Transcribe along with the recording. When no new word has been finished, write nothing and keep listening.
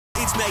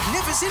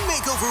Magnificent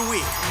Makeover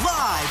Week,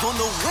 live on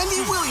The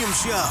Wendy Williams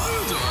Show.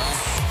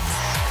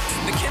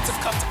 The kids have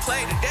come to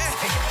play today.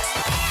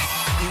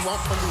 You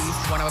won't believe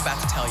what I'm about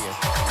to tell you.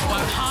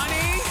 But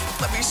honey,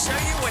 let me show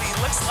you what he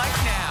looks like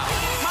now.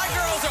 My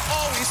girls are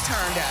always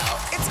turned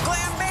out. It's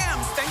glam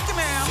bam. Thank you,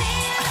 ma'am.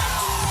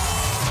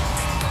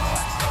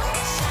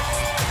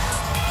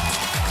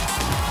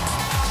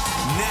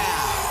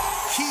 Now,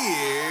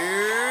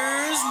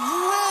 here's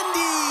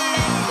Wendy.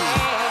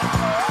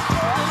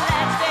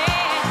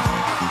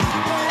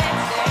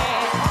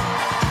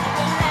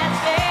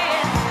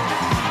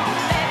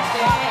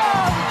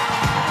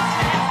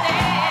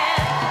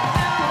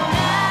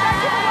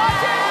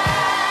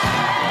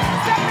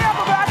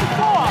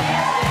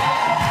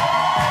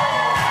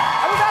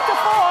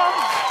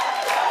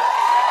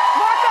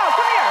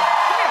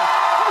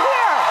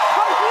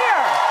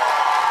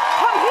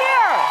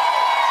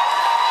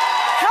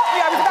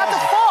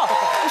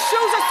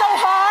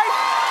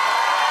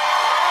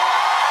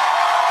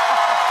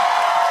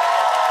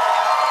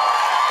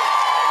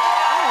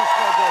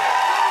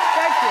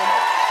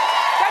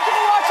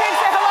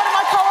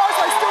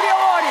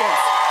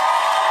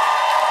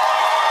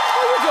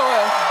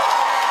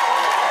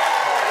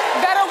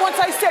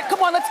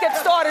 Come on, let's get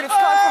started. It's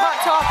time for Hot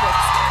Topics.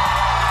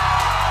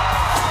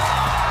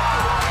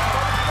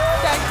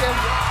 Thank you.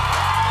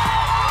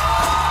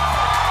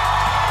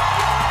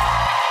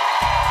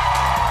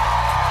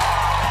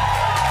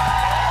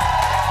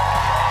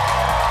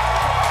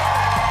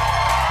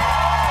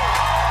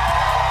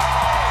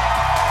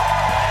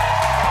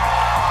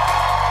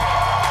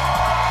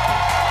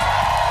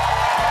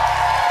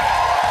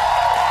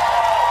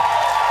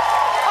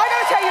 I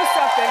gotta tell you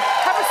something.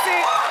 Have a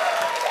seat.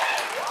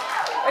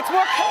 It's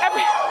more,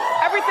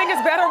 everything is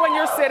better when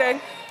you're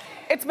sitting.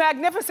 It's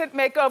Magnificent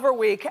Makeover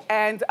Week,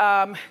 and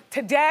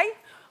today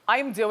I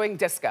am doing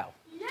disco.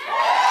 Yeah.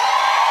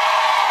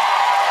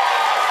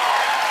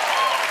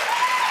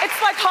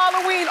 It's like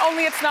Halloween,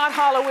 only it's not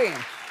Halloween.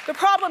 The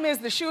problem is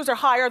the shoes are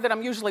higher than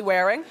I'm usually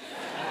wearing,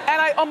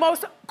 and I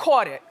almost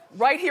caught it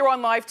right here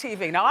on live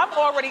TV. Now, I'm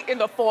already in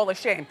the fall of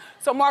shame.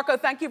 So, Marco,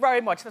 thank you very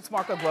much. That's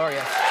Marco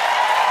Gloria.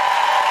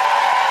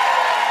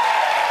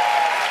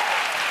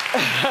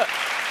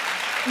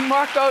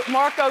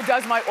 Marco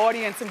does my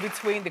audience in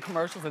between the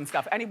commercials and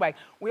stuff. Anyway,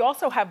 we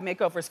also have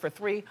makeovers for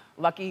 3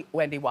 lucky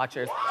Wendy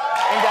watchers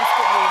in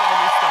desperate need of a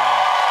new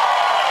style.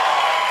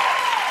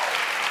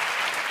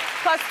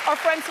 Plus, our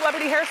friend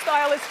celebrity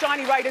hairstylist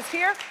Johnny Wright is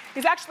here.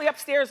 He's actually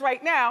upstairs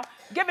right now,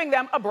 giving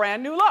them a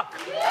brand new look.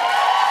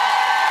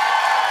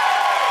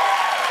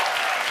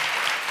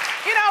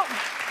 You know,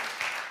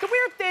 the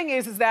weird thing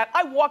is that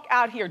I walk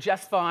out here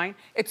just fine.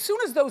 As soon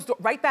as those doors,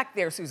 right back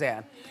there,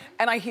 Suzanne,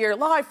 and I hear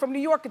live from New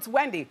York, it's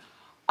Wendy,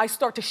 I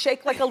start to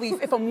shake like a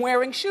leaf if I'm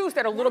wearing shoes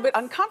that are a little bit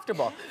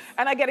uncomfortable.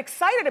 And I get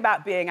excited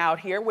about being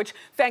out here, which,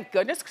 thank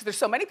goodness, because there's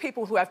so many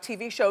people who have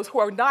TV shows who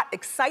are not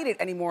excited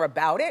anymore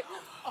about it.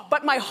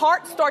 But my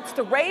heart starts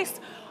to race.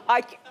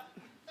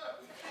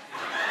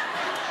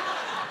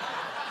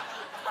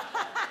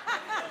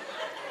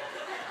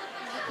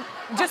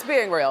 Just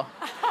being real.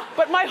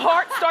 But my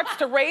heart starts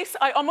to race.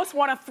 I almost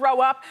want to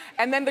throw up,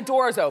 and then the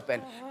doors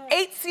open.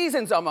 8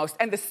 seasons almost,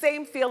 and the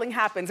same feeling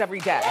happens every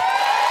day.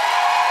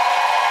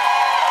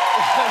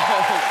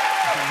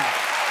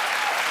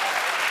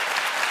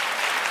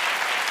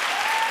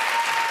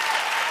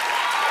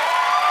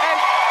 And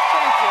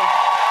thank you.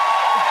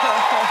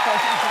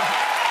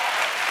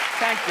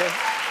 Thank you.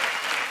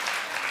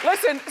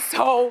 Listen,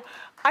 so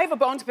I have a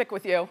bone to pick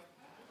with you.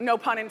 No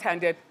pun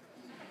intended.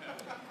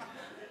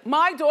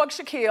 My dog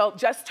Shaquille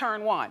just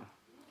turned 1.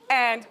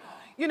 And,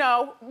 you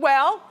know,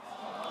 well,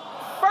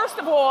 first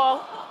of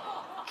all,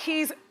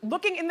 he's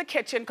looking in the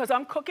kitchen because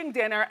I'm cooking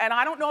dinner, and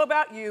I don't know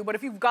about you, but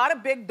if you've got a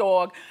big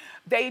dog,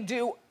 they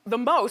do the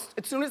most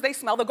as soon as they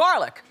smell the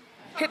garlic.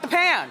 Hit the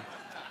pan.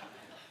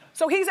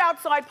 So he's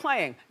outside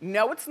playing.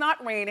 No, it's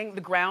not raining.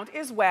 The ground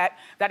is wet.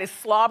 That is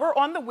slobber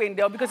on the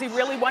window because he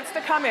really wants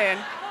to come in.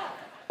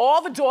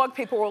 All the dog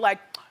people were like,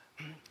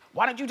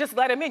 why don't you just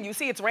let him in? You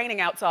see it's raining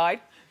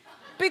outside.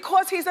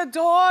 Because he's a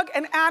dog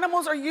and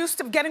animals are used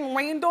to getting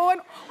rained on.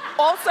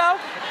 Also,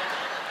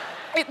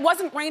 it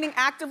wasn't raining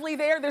actively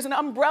there. There's an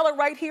umbrella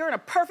right here and a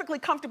perfectly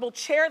comfortable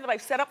chair that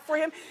I've set up for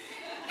him.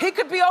 He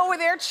could be over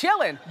there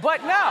chilling,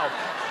 but no.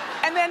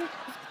 And then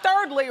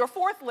thirdly or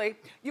fourthly,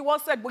 you all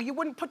said, well, you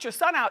wouldn't put your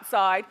son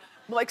outside.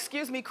 Well,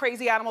 excuse me,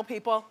 crazy animal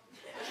people.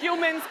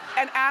 Humans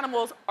and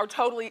animals are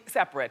totally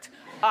separate.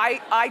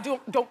 I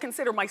don't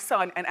consider my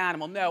son an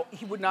animal. No,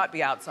 he would not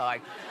be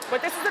outside.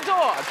 But this is a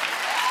dog.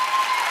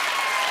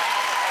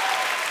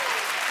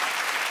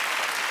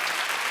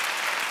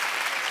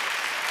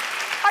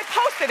 I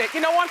posted it,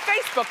 you know, on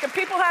Facebook, and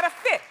people had a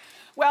fit.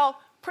 Well,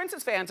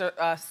 Prince's fans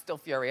are still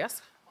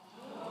furious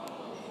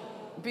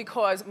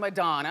because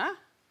Madonna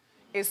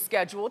is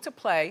scheduled to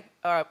play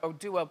or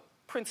do a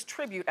Prince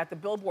tribute at the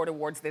Billboard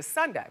Awards this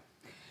Sunday.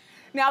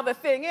 Now, the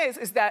thing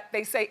is that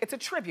they say it's a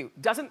tribute.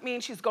 Doesn't mean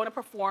she's going to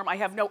perform. I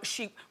have no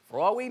sheet. For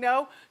all we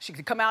know, she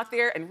could come out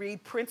there and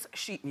read Prince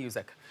sheet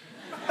music.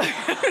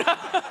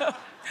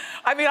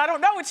 I I mean, I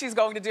don't know what she's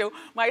going to do.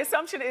 My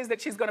assumption is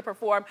that she's going to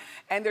perform,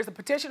 and there's a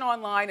petition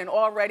online, and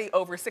already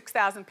over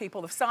 6,000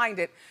 people have signed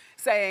it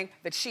saying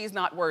that she's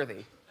not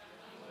worthy.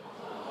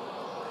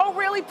 Oh,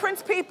 really,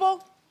 Prince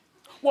people?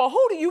 Well,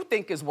 who do you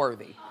think is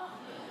worthy?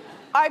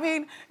 I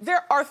mean,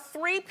 there are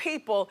 3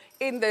 people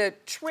in the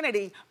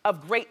trinity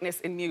of greatness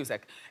in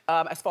music,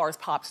 as far as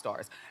pop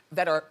stars,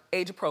 that are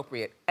age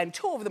appropriate, and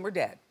 2 of them are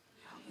dead.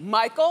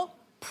 Michael,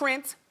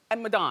 Prince,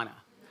 and Madonna.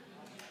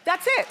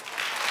 That's it.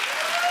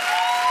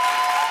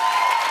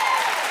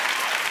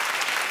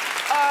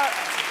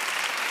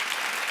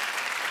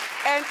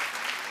 And,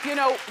 you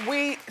know,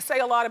 we say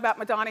a lot about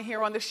Madonna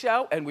here on the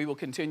show, and we will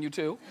continue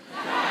to.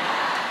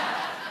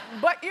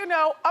 But, you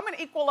know, I'm an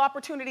equal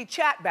opportunity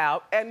chat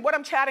bout, and what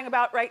I'm chatting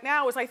about right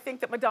now is I think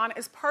that Madonna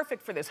is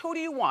perfect for this. Who do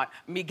you want?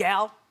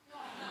 Miguel?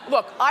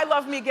 Look, I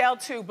love Miguel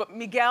too, but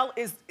Miguel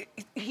is,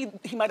 he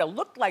might have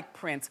looked like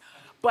Prince,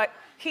 but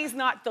he's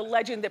not the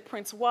legend that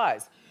Prince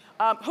was.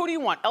 Who do you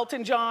want?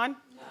 Elton John?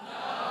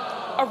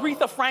 No.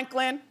 Aretha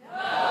Franklin?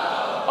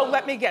 No. Oh,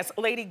 let me guess.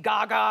 Lady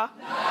Gaga?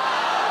 No.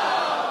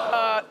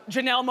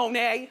 Janelle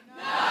Monáe?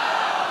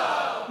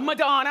 No.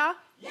 Madonna?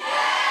 Yeah.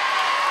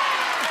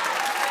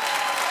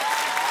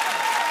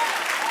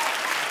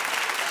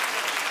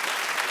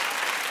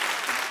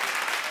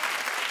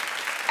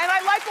 And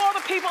I like all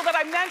the people that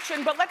I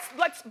mentioned, but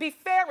let's be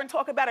fair and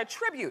talk about a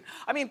tribute.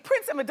 I mean,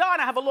 Prince and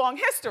Madonna have a long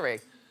history.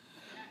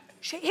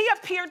 He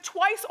appeared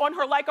twice on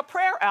her Like a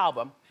Prayer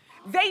album.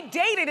 They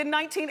dated in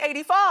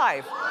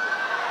 1985.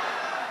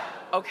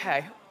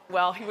 Okay,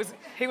 well,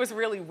 he was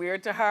really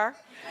weird to her.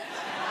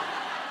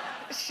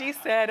 She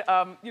said,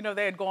 you know,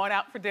 they had gone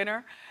out for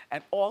dinner,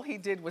 and all he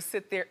did was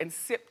sit there and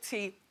sip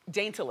tea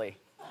daintily.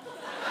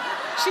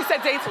 She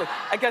said daintily.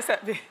 I guess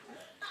that...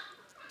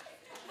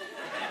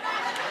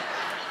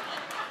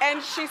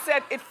 And she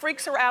said it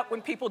freaks her out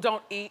when people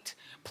don't eat,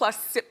 plus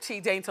sip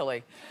tea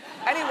daintily.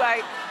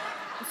 Anyway,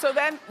 so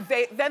then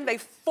they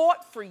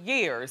fought for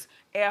years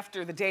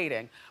after the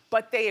dating,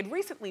 but they had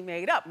recently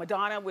made up.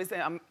 Madonna was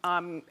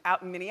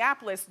out in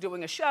Minneapolis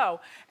doing a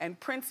show, and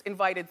Prince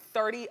invited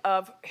 30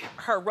 of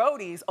her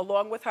roadies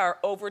along with her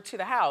over to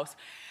the house,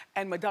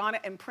 and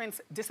Madonna and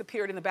Prince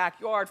disappeared in the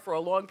backyard for a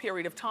long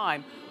period of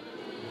time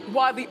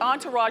while the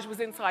entourage was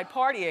inside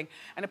partying,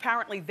 and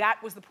apparently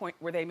that was the point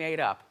where they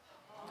made up.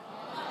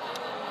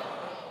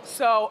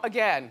 So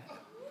again,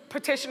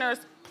 petitioners,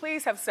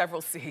 please have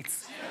several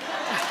seats.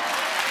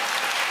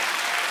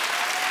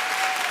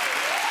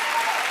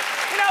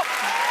 You know,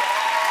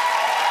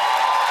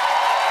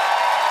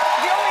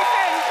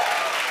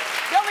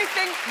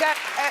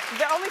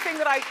 the only thing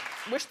that I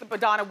wish that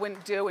Madonna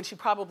wouldn't do, and she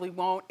probably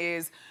won't,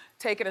 is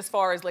take it as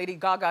far as Lady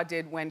Gaga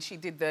did when she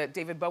did the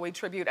David Bowie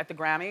tribute at the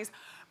Grammys.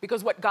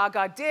 Because what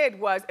Gaga did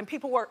was, and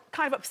people were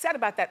kind of upset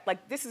about that,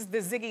 like, this is the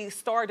Ziggy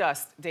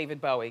Stardust David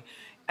Bowie.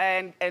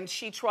 And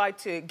she tried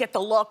to get the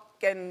look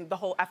and the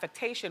whole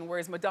affectation,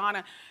 whereas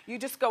Madonna, you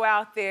just go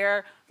out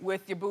there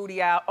with your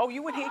booty out. Oh,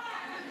 you and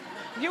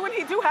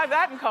he do have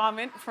that in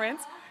common,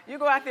 Prince. You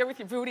go out there with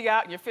your booty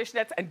out and your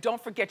fishnets, and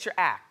don't forget your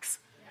axe.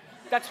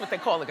 That's what they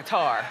call a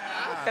guitar.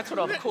 That's what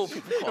all the cool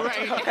people call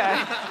it,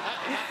 okay?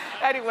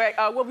 Anyway,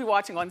 we'll be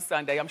watching on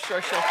Sunday. I'm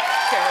sure she'll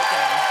tear it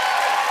down.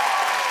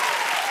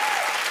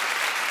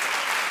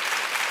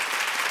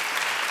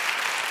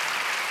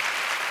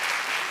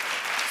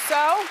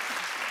 So,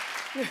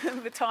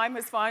 the time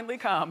has finally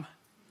come.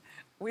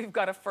 We've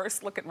got a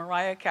first look at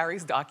Mariah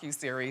Carey's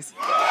docuseries.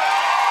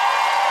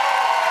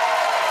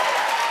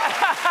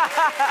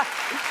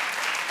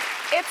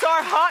 It's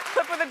our hot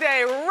clip of the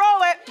day.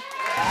 Roll it.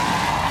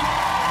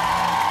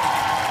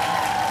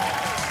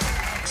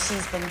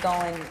 She's been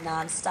going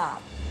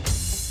nonstop.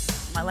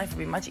 My life would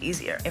be much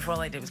easier if all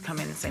I did was come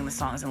in and sing the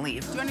songs and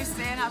leave. Do you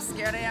understand how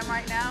scared I am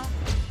right now?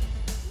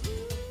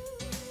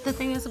 The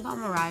thing is about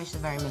Mariah, she's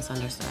very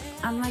misunderstood.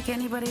 I'm like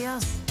anybody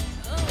else.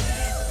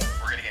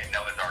 We're gonna get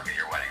Noah's Ark at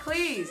your wedding.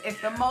 Please, it's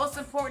the most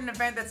important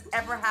event that's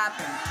ever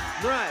happened.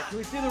 Mariah, can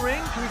we see the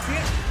ring? Can we see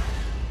it?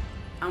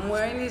 I'm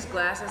wearing these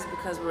glasses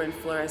because we're in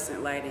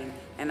fluorescent lighting,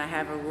 and I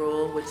have a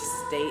rule which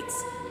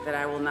states that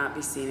I will not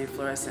be seen in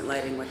fluorescent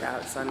lighting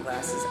without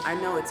sunglasses. I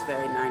know it's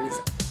very 90s.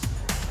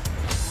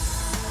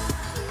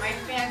 My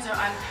fans are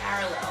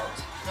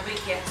unparalleled. Nobody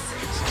gets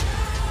it.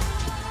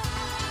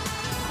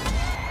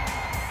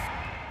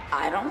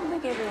 I don't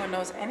think everyone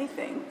knows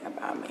anything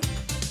about me.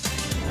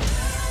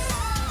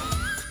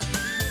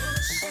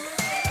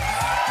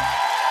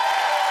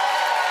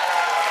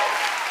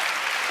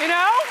 You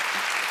know,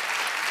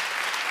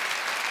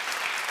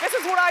 this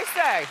is what I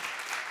say.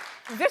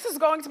 This is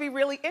going to be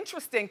really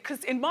interesting,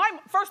 because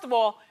first of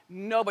all,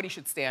 nobody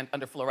should stand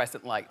under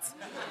fluorescent lights.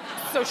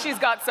 So she's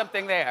got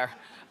something there.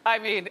 I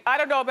mean, I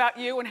don't know about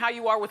you and how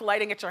you are with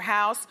lighting at your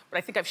house, but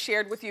I think I've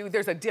shared with you,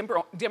 there's a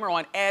dimmer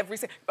on every,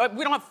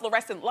 we don't have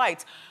fluorescent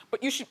lights,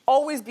 but you should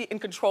always be in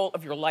control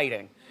of your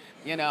lighting,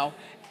 you know?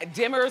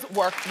 Dimmers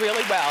work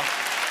really well.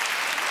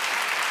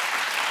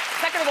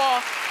 Second of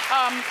all,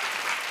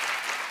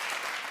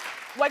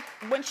 like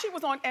when she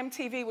was on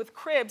MTV with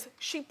Cribs,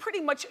 she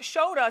pretty much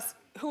showed us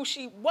who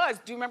she was.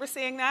 Do you remember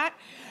seeing that?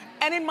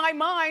 And in my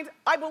mind,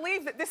 I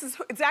believe that this is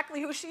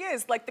exactly who she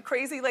is, like the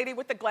crazy lady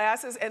with the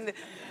glasses. And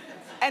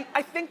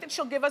I think that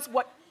she'll give us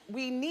what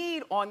we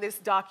need on this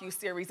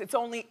docu-series. It's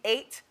only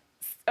eight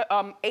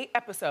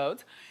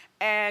episodes.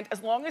 And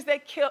as long as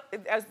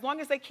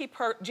they keep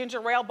her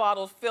ginger ale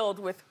bottles filled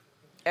with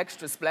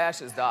extra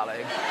splashes, darling,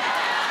 it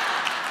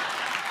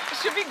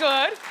should be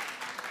good.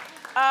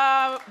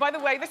 By the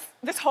way,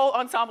 this whole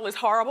ensemble is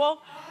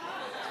horrible.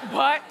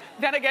 But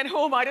then again,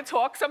 who am I to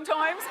talk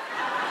sometimes?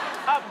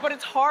 But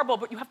it's horrible,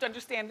 but you have to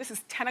understand, this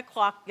is 10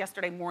 o'clock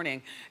yesterday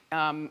morning,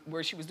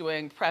 where she was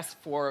doing press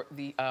for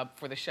the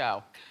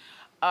show.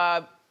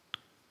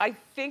 I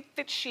think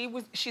that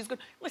she's good.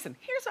 Listen,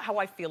 here's how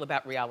I feel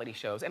about reality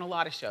shows and a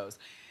lot of shows.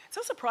 It's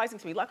so surprising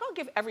to me. Like, I'll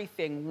give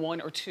everything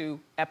 1 or 2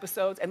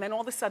 episodes, and then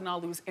all of a sudden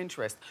I'll lose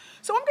interest.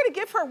 So I'm gonna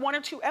give her 1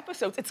 or 2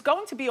 episodes. It's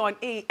going to be on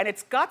E, and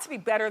it's got to be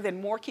better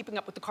than more Keeping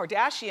Up with the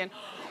Kardashian,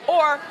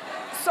 or,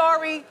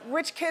 sorry,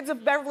 Rich Kids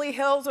of Beverly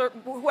Hills, or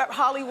whoever,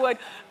 Hollywood.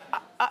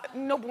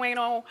 No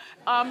bueno.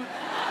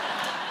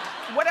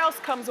 What else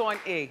comes on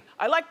E?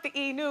 I like the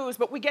E! News,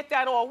 but we get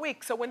that all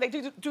week. So when they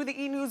do the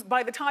E! News,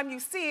 by the time you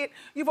see it,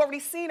 you've already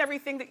seen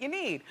everything that you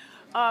need.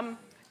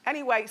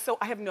 Anyway, so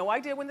I have no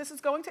idea when this is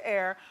going to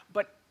air,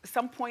 but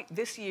some point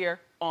this year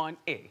on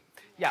E!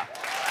 Yeah.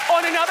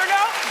 On another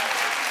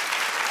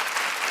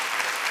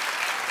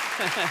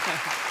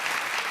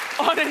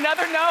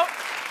note,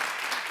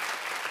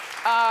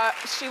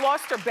 she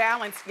lost her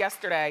balance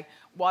yesterday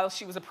while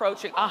she was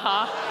approaching,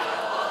 but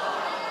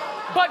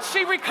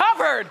she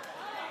recovered.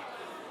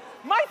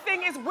 My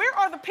thing is, where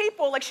are the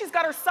people? Like, she's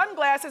got her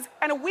sunglasses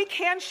and a weak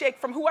handshake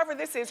from whoever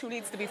this is who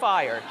needs to be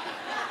fired.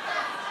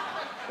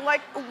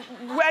 Like,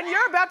 when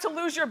you're about to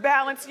lose your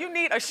balance, you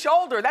need a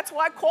shoulder. That's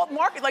why I called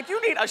market. Like,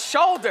 you need a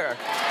shoulder.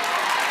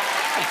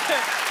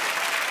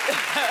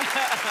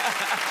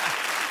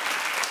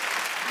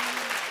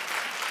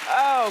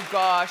 Oh,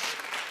 gosh.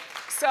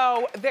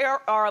 So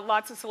there are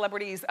lots of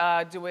celebrities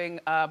doing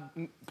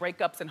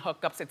breakups and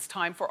hookups. It's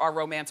time for our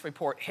romance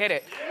report. Hit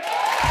it.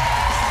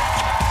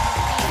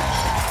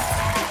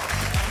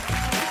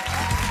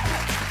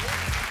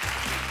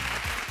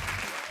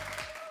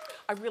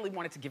 I really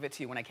wanted to give it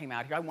to you when I came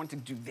out here. I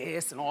wanted to do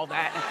this and all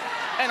that.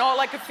 And all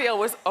I could feel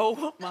was,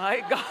 oh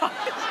my God.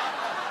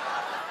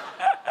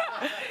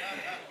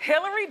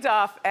 Hilary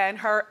Duff and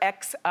her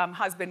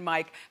ex-husband,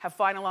 Mike, have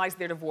finalized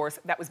their divorce.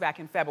 That was back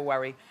in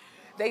February.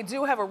 They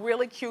do have a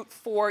really cute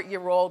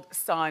 4-year-old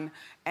son,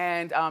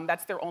 and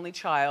that's their only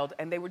child.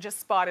 And they were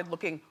just spotted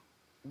looking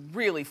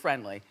really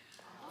friendly.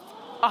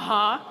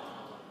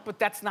 But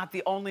that's not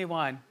the only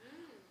one.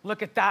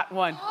 Look at that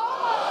one.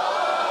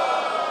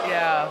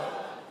 Yeah.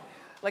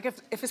 Like,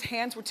 if his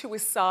hands were to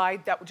his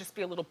side, that would just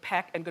be a little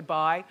peck and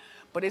goodbye.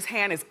 But his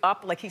hand is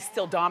up like he's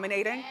still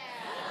dominating.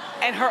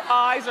 And her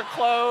eyes are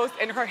closed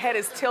and her head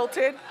is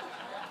tilted.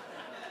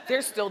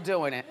 They're still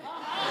doing it.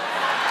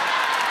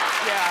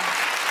 Yeah.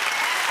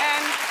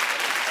 And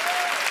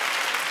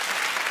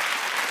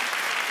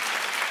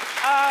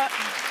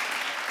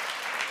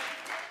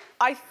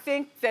I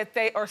think that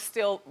they are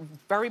still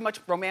very much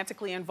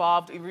romantically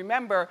involved. You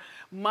remember,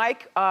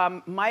 Mike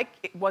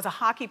was a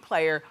hockey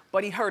player,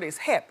 but he hurt his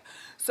hip.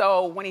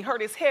 So when he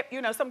hurt his hip,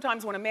 you know,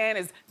 sometimes when a man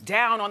is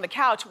down on the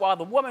couch while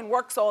the woman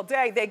works all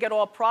day, they get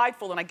all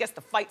prideful, and I guess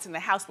the fights in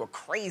the house were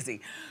crazy.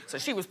 So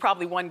she was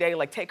probably one day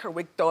like, take her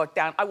wig, throw it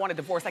down. I want a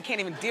divorce. I can't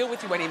even deal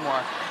with you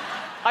anymore.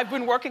 I've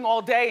been working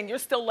all day and you're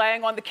still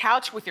laying on the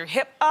couch with your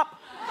hip up.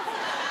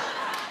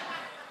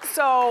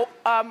 So,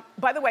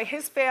 by the way,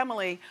 his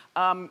family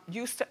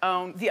used to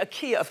own the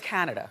IKEA of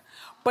Canada,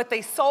 but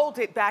they sold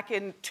it back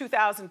in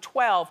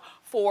 2012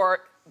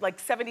 for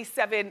like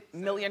 $77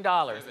 million.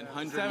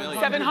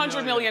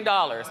 $700 million.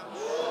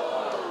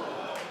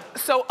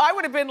 So I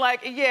would have been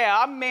like, yeah,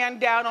 I'm man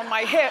down on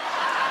my hip,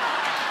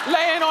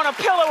 laying on a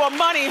pillow of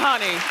money,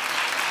 honey.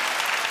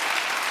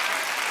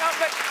 No,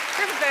 but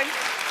here's the thing.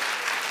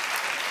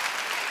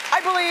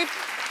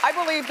 I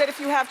believe that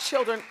if you have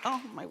children, oh,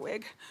 my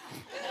wig.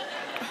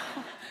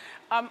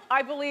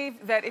 I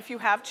believe that if you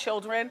have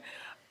children,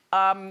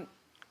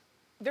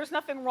 there's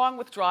nothing wrong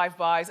with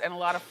drive-bys and a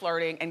lot of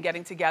flirting and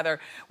getting together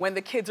when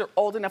the kids are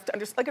old enough to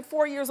understand. Like at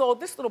 4 years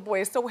old, this little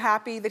boy is so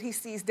happy that he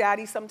sees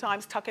daddy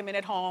sometimes tuck him in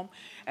at home,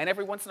 and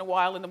every once in a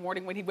while in the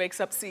morning when he wakes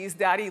up, sees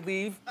daddy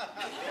leave.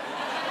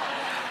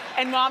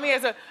 And mommy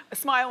has a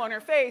smile on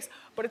her face,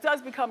 but it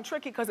does become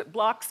tricky because it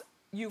blocks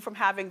you from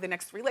having the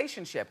next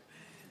relationship.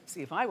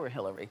 See, if I were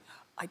Hilary,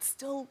 I'd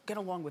still get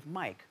along with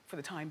Mike for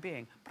the time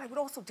being, but I would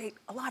also date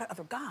a lot of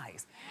other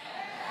guys.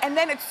 And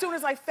then as soon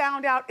as I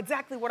found out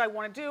exactly what I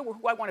want to do or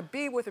who I want to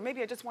be with, or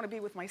maybe I just want to be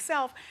with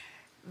myself,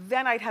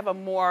 then I'd have a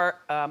more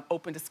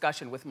open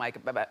discussion with Mike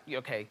about,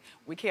 okay,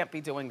 we can't be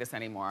doing this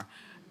anymore,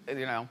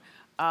 you know.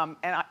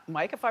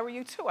 Mike, if I were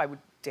you too, I would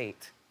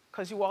date,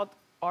 because you all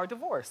are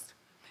divorced.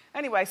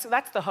 Anyway, so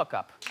that's the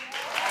hookup.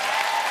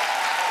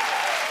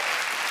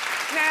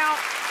 Now,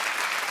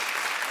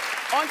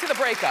 on to the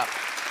breakup.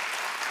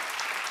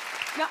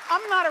 Now,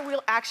 I'm not a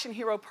real action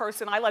hero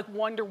person. I like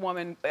Wonder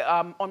Woman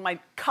on my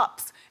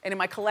cups. and in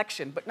my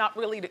collection, but not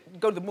really to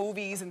go to the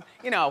movies and,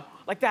 you know,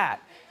 like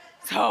that.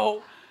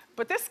 So,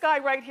 but this guy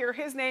right here,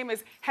 his name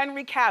is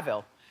Henry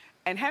Cavill.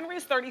 And Henry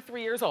is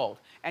 33 years old,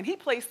 and he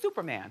plays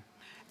Superman.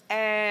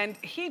 And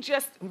he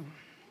just...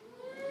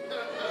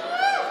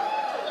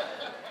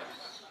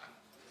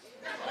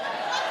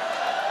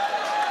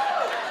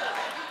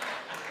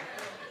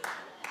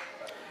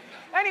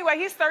 Anyway,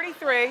 he's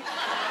 33,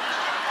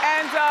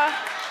 and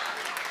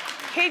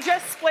he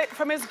just split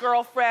from his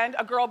girlfriend,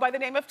 a girl by the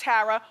name of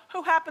Tara,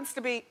 who happens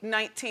to be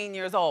 19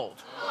 years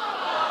old.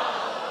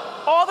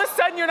 All of a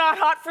sudden, you're not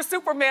hot for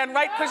Superman,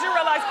 right? Because you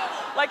realize,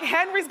 like,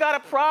 Henry's got a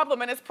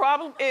problem, and his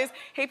problem is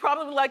he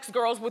probably likes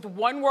girls with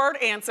one-word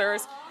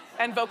answers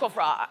and vocal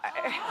fry.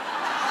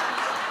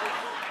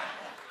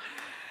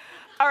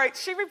 All right,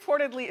 she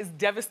reportedly is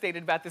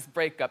devastated about this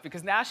breakup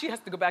because now she has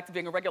to go back to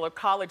being a regular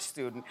college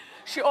student.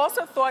 She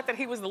also thought that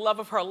he was the love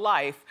of her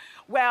life.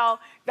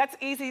 Well, that's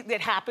easy. That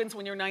happens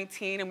when you're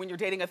 19 and when you're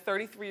dating a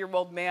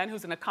 33-year-old man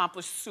who's an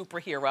accomplished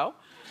superhero.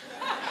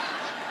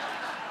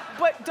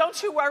 But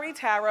don't you worry,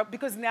 Tara,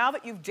 because now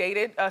that you've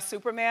dated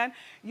Superman,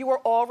 you are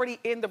already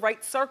in the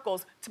right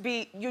circles to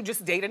be, you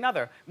just date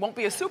another. Won't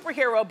be a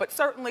superhero, but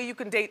certainly you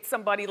can date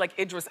somebody like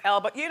Idris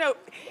Elba. You know,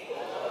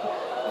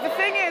 the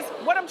thing is,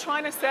 what I'm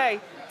trying to say,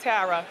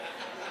 Tara,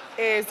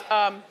 is,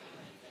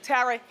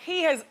 Tara,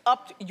 he has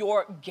upped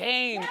your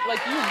game.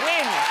 Like, you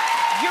win.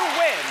 You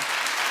win.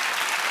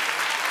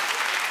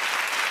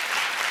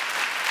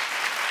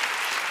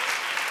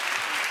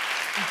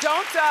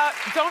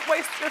 Don't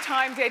waste your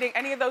time dating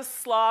any of those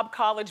slob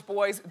college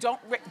boys. Don't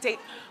date,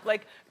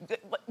 like,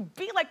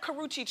 be like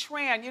Karrueche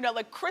Tran, you know,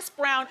 like Chris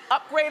Brown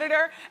upgraded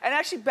her, and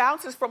now she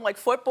bounces from like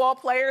football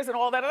players and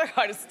all that other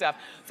kind of stuff.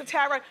 So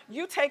Tara,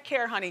 you take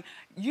care, honey.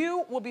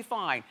 You will be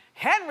fine.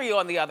 Henry,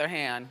 on the other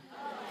hand,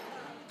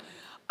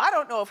 I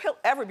don't know if he'll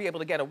ever be able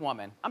to get a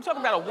woman. I'm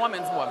talking about a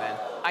woman's woman.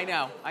 I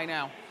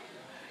know.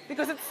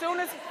 Because as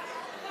soon as,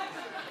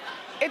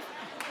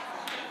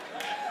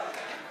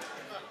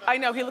 I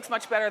know, he looks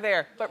much better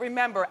there. But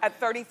remember, at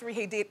 33,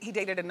 he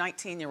dated a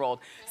 19-year-old.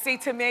 See,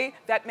 to me,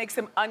 that makes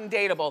him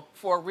undateable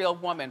for a real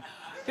woman.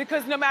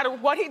 Because no matter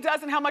what he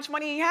does and how much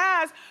money he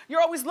has,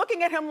 you're always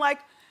looking at him like,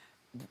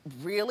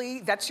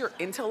 really? That's your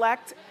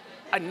intellect?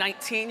 A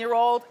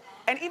 19-year-old?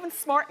 And even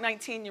smart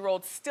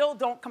 19-year-olds still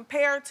don't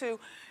compare to,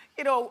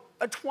 you know,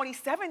 a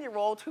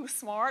 27-year-old who's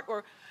smart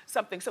or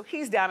something. So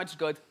he's damaged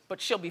goods, but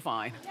she'll be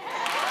fine.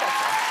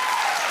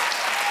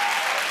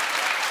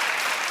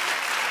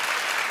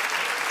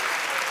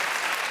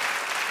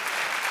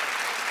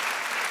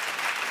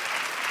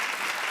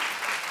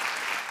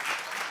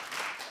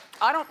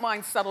 I don't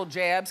mind subtle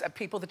jabs at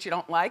people that you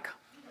don't like.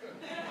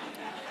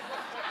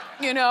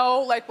 You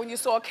know, like when you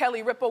saw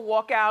Kelly Ripa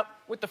walk out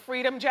with the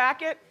freedom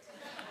jacket.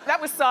 That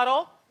was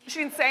subtle. She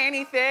didn't say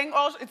anything.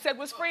 All it said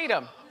was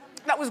freedom.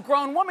 That was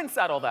grown woman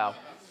subtle, though.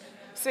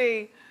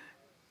 See,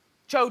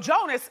 Joe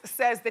Jonas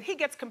says that he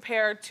gets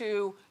compared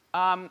to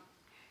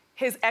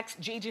his ex,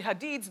 Gigi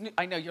Hadid's new...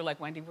 I know, you're like,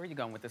 Wendy, where are you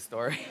going with this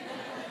story?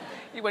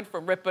 You went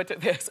from Ripa to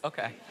this,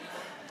 okay.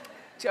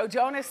 Joe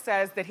Jonas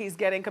says that he's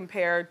getting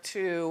compared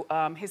to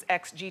his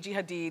ex, Gigi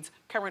Hadid's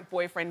current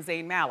boyfriend,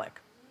 Zayn Malik.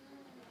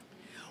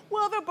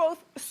 Well, they're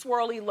both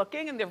swirly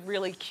looking and they're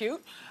really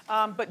cute,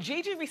 but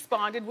Gigi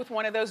responded with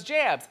one of those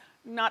jabs.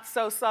 Not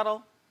so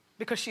subtle,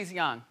 because she's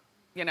young.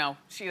 You know,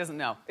 she doesn't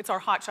know. It's our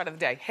hot shot of the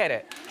day. Hit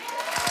it.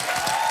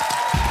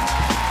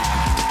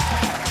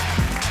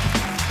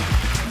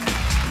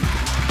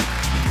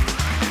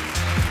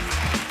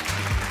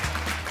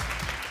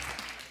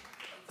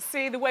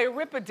 See, the way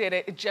Ripa did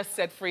it, it just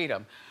said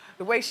freedom.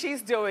 The way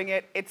she's doing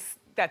it,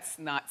 that's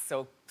not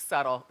so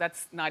subtle.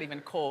 That's not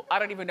even cool. I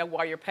don't even know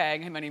why you're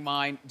paying him any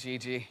mind,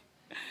 Gigi.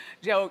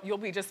 Joe, you'll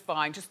be just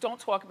fine. Just don't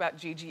talk about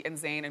Gigi and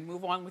Zayn and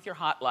move on with your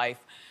hot life.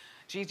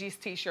 Gigi's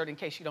t-shirt, in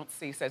case you don't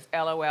see, says,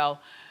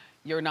 LOL,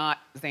 you're not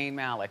Zayn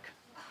Malik.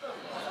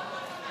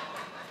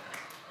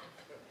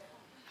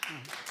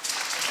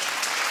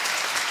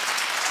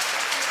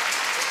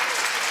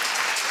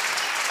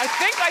 I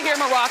think I hear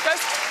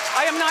maracas.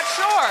 I am not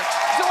sure.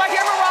 Do I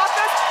hear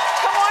maracas?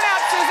 Come on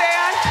out,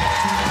 Suzanne.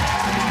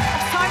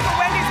 It's time for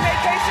Wendy's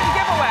vacation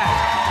giveaway.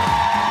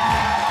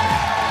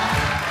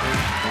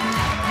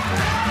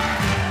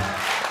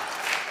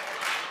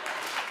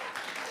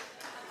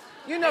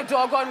 You know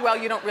doggone well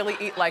you don't really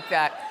eat like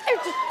that.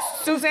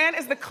 Suzanne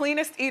is the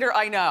cleanest eater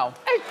I know.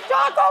 It's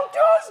Taco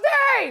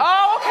Tuesday!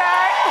 Oh,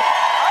 okay.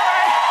 All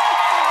right.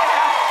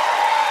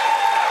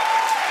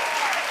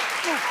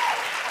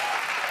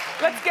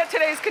 Let's get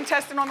today's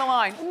contestant on the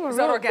line. Is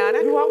that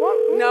organic? You want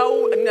one?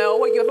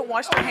 No, you haven't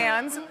washed your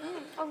hands.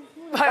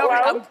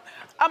 Hello?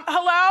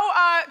 Hello,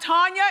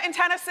 Tanya in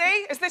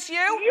Tennessee, is this you?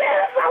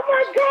 Yes, oh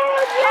my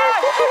God,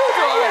 yes!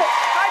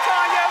 Hi,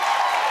 Tanya.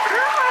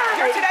 Hi!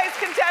 You're today's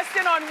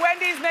contestant on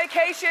Wendy's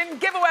Vacation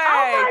Giveaway.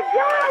 Oh my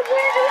God,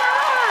 Wendy!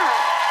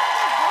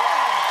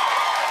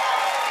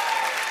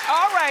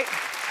 All right,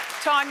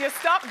 Tanya,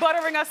 stop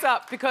buttering us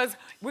up because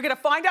we're gonna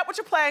find out what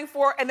you're playing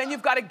for and then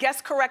you've got to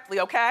guess correctly,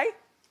 okay?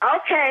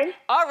 Okay.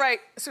 All right,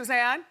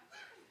 Suzanne.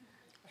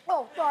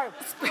 Oh, sorry.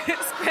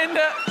 Spin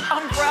the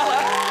umbrella.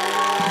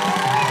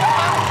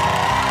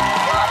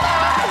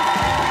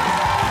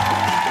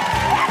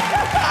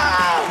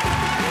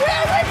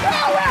 Where we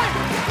going?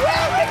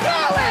 Where we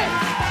going?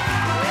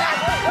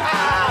 Let's go!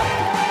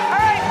 All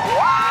right,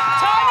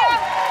 Tanya,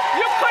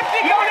 you could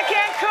be going to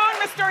Cancun.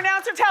 Mr.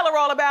 Announcer, tell her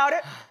all about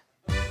it.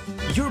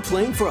 You're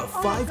playing for a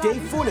 5-day,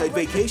 4-night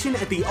vacation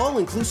at the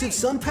all-inclusive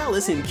Sun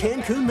Palace in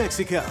Cancun,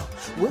 Mexico.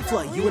 We'll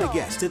fly you and a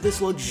guest to this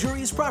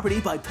luxurious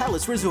property by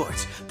Palace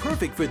Resorts,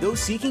 perfect for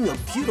those seeking a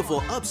beautiful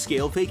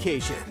upscale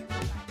vacation.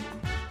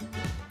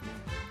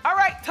 All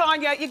right,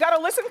 Tanya, you got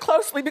to listen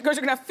closely because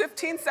you're going to have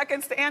 15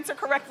 seconds to answer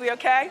correctly,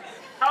 okay?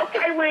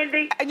 Okay,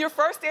 Wendy. And your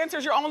first answer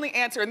is your only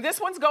answer, and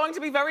this one's going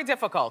to be very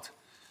difficult.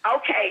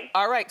 Okay.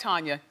 All right,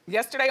 Tanya.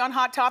 Yesterday on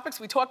Hot Topics,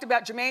 we talked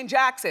about Jermaine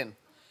Jackson.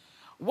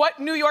 What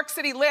New York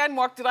City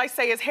landmark did I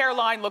say his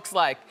hairline looks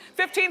like?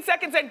 15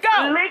 seconds and go!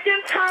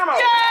 Lincoln Tunnel.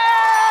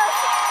 Yes!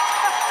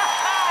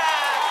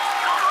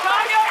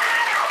 Tanya,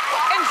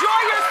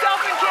 enjoy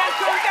yourself in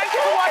Cancun. Thank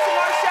you for watching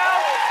our show.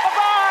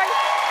 Bye-bye.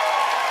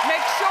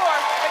 Make sure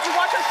that you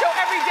watch our show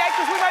every day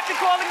because we might be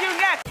calling you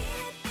next.